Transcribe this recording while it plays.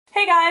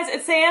Hey guys,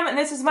 it's Sam, and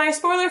this is my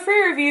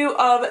spoiler-free review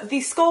of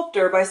The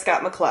Sculptor by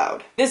Scott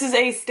McCloud. This is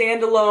a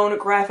standalone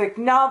graphic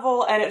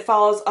novel, and it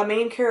follows a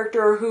main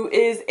character who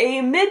is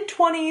a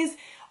mid-20s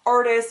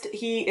artist.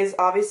 He is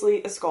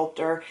obviously a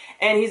sculptor,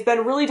 and he's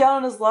been really down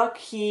on his luck.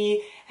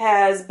 He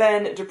has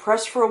been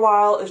depressed for a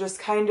while, is just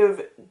kind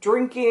of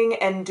drinking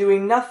and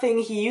doing nothing.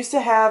 He used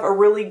to have a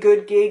really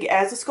good gig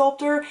as a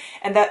sculptor,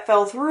 and that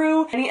fell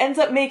through, and he ends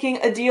up making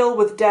a deal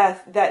with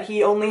death that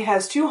he only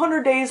has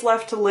 200 days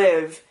left to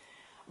live,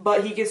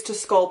 but he gets to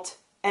sculpt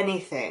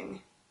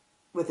anything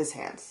with his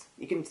hands.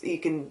 You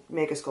can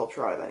make a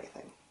sculpture out of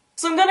anything.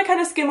 So I'm gonna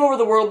kind of skim over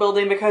the world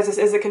building because this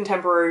is a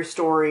contemporary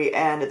story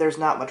and there's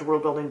not much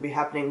world building to be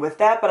happening with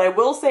that, but I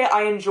will say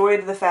I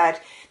enjoyed the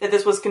fact that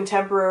this was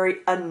contemporary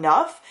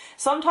enough.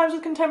 Sometimes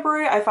with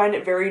contemporary, I find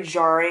it very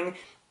jarring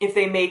if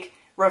they make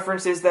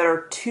references that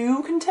are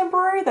too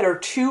contemporary, that are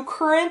too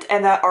current,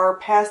 and that are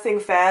passing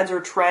fads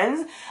or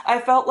trends. I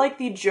felt like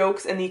the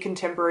jokes and the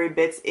contemporary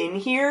bits in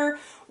here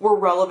were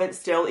relevant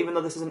still, even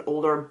though this is an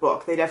older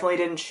book. They definitely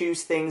didn't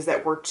choose things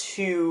that were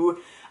too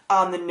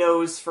on the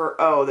nose for,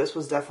 oh, this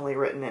was definitely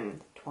written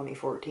in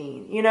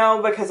 2014, you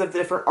know, because of the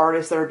different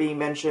artists that are being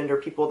mentioned or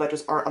people that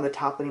just aren't on the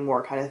top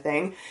anymore kind of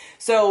thing.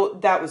 So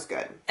that was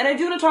good. And I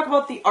do want to talk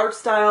about the art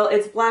style.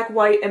 It's black,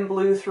 white, and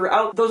blue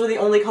throughout. Those are the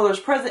only colors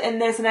present in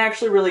this, and I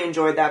actually really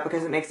enjoyed that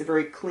because it makes it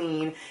very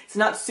clean. It's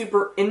not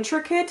super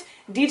intricate,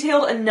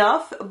 detailed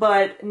enough,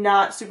 but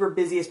not super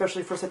busy,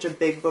 especially for such a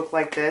big book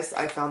like this.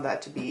 I found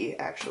that to be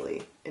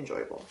actually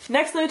enjoyable.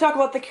 Next, let me talk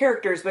about the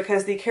characters,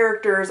 because the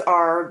characters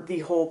are the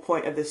whole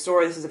point of this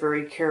story. This is a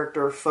very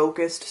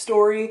character-focused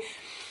story.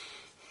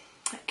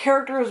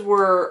 Characters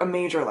were a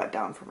major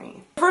letdown for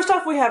me. First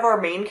off, we have our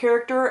main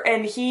character,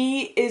 and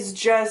he is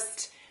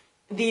just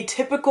the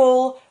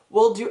typical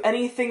will do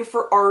anything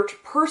for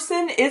art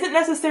person. Isn't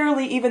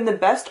necessarily even the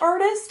best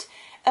artist,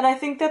 and I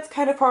think that's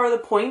kind of part of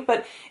the point,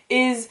 but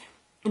is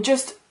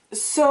just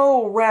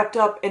so wrapped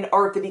up in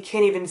art that he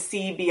can't even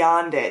see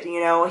beyond it,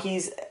 you know?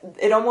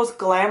 It almost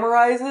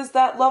glamorizes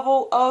that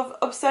level of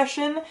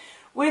obsession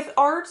with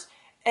art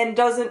and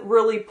doesn't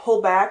really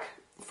pull back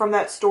from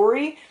that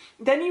story.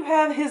 Then you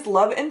have his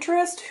love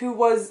interest, who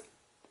was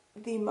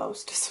the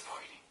most disappointing.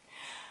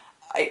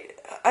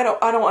 I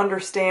don't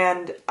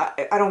understand.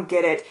 I don't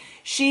get it.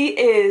 She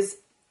is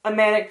a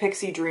manic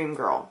pixie dream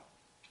girl.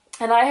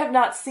 And I have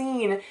not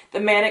seen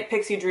the manic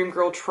pixie dream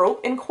girl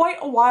trope in quite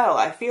a while.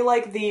 I feel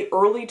like the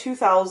early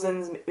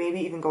 2000s, maybe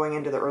even going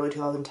into the early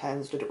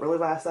 2010s, did it really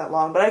last that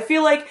long? But I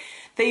feel like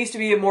they used to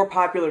be a more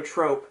popular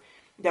trope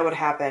that would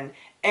happen,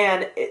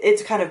 and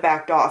it's kind of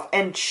backed off.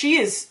 And she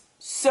is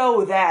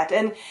so that,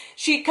 and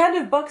she kind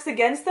of bucks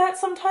against that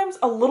sometimes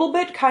a little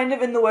bit, kind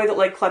of in the way that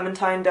like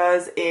Clementine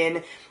does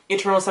in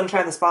Eternal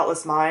Sunshine of the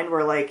Spotless Mind,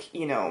 where like,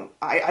 you know,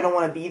 I don't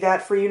want to be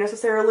that for you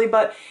necessarily,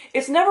 but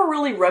it's never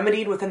really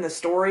remedied within the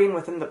story and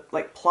within the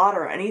like plot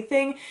or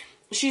anything.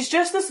 She's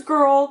just this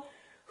girl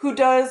who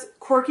does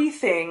quirky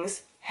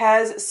things,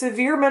 has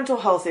severe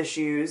mental health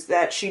issues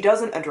that she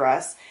doesn't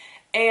address,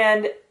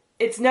 and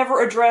it's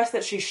never addressed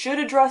that she should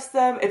address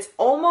them. It's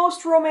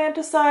almost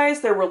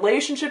romanticized. Their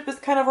relationship is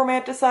kind of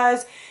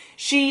romanticized.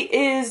 She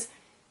is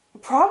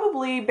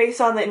probably, based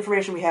on the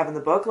information we have in the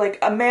book, like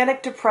a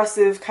manic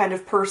depressive kind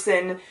of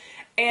person,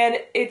 and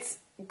it's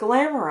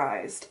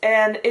glamorized.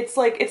 And it's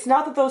like, it's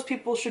not that those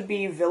people should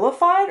be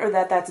vilified or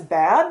that that's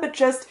bad, but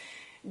just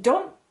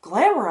don't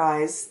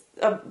glamorize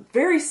a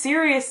very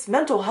serious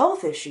mental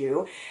health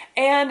issue.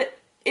 And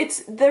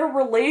their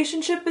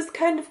relationship is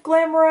kind of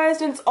glamorized,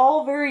 and it's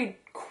all very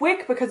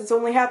quick because it's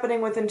only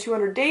happening within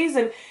 200 days,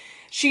 and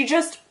she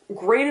just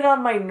grated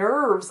on my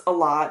nerves a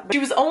lot. But she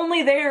was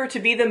only there to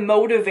be the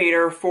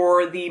motivator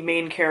for the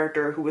main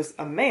character, who was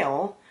a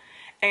male,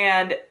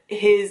 and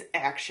his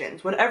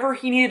actions. Whenever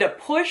he needed a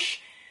push,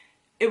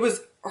 it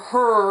was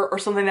her or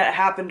something that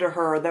happened to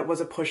her that was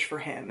a push for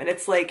him. And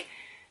it's like,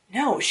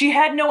 no, she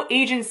had no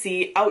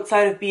agency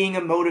outside of being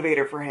a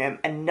motivator for him,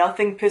 and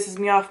nothing pisses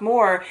me off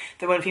more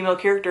than when female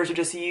characters are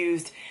just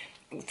used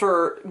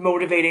for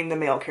motivating the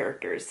male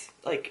characters.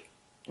 Like,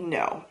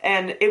 no.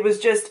 And it was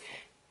just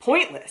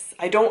pointless.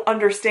 I don't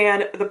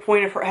understand the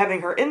point of her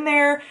having her in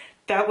there.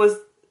 That was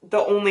the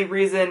only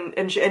reason,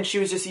 and she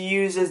was just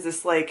used as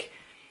this, like,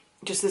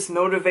 just this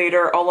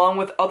motivator, along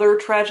with other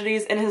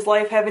tragedies in his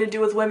life having to do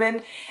with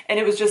women, and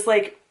it was just,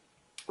 like,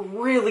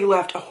 really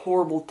left a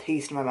horrible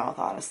taste in my mouth,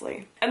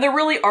 honestly. And there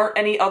really aren't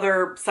any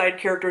other side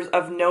characters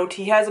of note.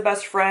 He has a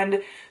best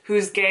friend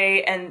who's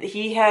gay, and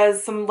he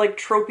has some like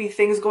tropey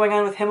things going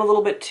on with him a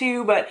little bit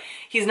too, but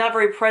he's not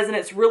very present.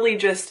 It's really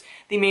just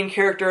the main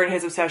character and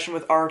his obsession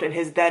with art and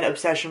his then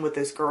obsession with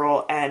this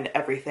girl and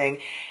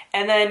everything.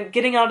 And then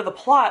getting onto the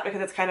plot,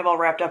 because it's kind of all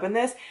wrapped up in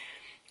this,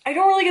 I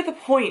don't really get the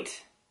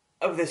point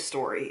of this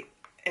story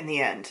in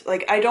the end.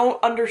 Like, I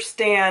don't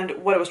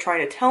understand what it was trying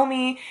to tell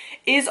me.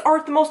 Is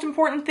art the most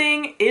important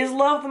thing? Is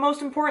love the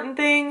most important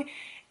thing?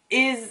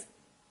 Is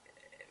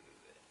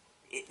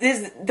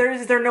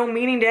there no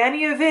meaning to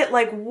any of it?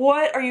 Like,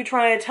 what are you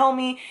trying to tell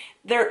me?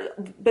 The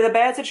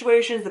bad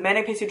situations, the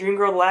manic pixie dream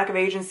girl, the lack of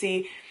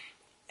agency,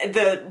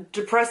 the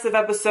depressive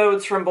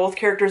episodes from both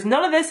characters.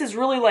 None of this is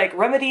really like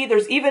remedy.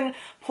 There's even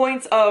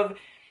points of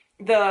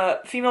the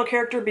female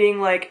character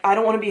being like, I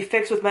don't want to be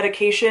fixed with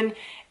medication,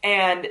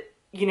 and,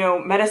 you know,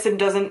 medicine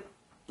doesn't,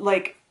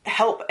 like,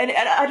 help. And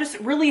I just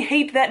really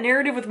hate that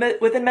narrative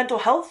within mental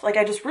health. Like,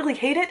 I just really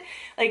hate it.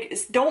 Like,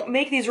 don't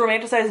make these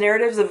romanticized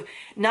narratives of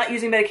not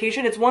using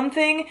medication. It's one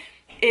thing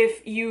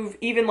if you've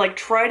even, like,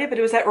 tried it, but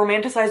it was that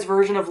romanticized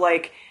version of,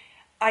 like,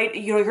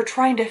 you know, you're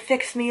trying to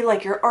fix me,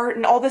 like, your art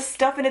and all this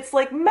stuff, and it's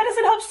like,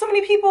 medicine helps so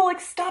many people, like,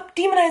 stop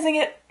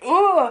demonizing it.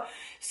 Ugh.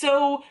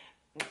 So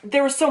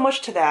there was so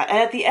much to that, and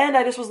at the end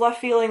I just was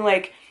left feeling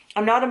like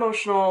I'm not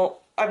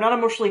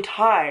emotionally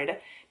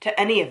tied to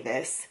any of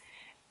this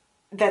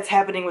that's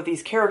happening with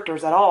these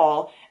characters at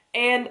all,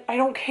 and I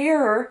don't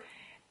care,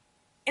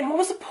 and what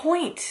was the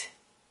point?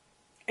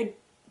 I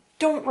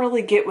don't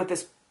really get what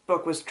this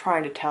book was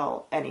trying to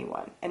tell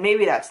anyone, and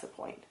maybe that's the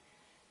point,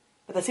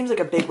 but that seems like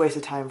a big waste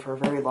of time for a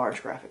very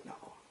large graphic novel.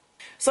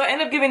 So I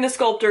ended up giving The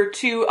Sculptor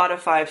 2 out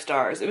of 5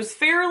 stars. It was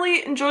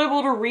fairly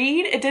enjoyable to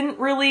read. It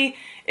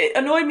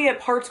annoyed me at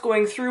parts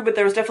going through, but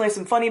there was definitely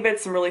some funny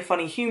bits, some really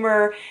funny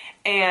humor,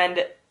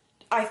 and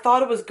I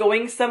thought it was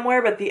going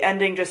somewhere, but the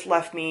ending just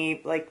left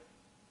me like,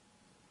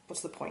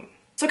 what's the point?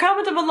 So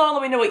comment down below,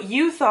 let me know what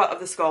you thought of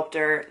The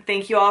Sculptor.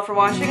 Thank you all for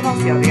watching, and I'll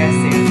see you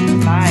guys soon.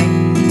 Bye!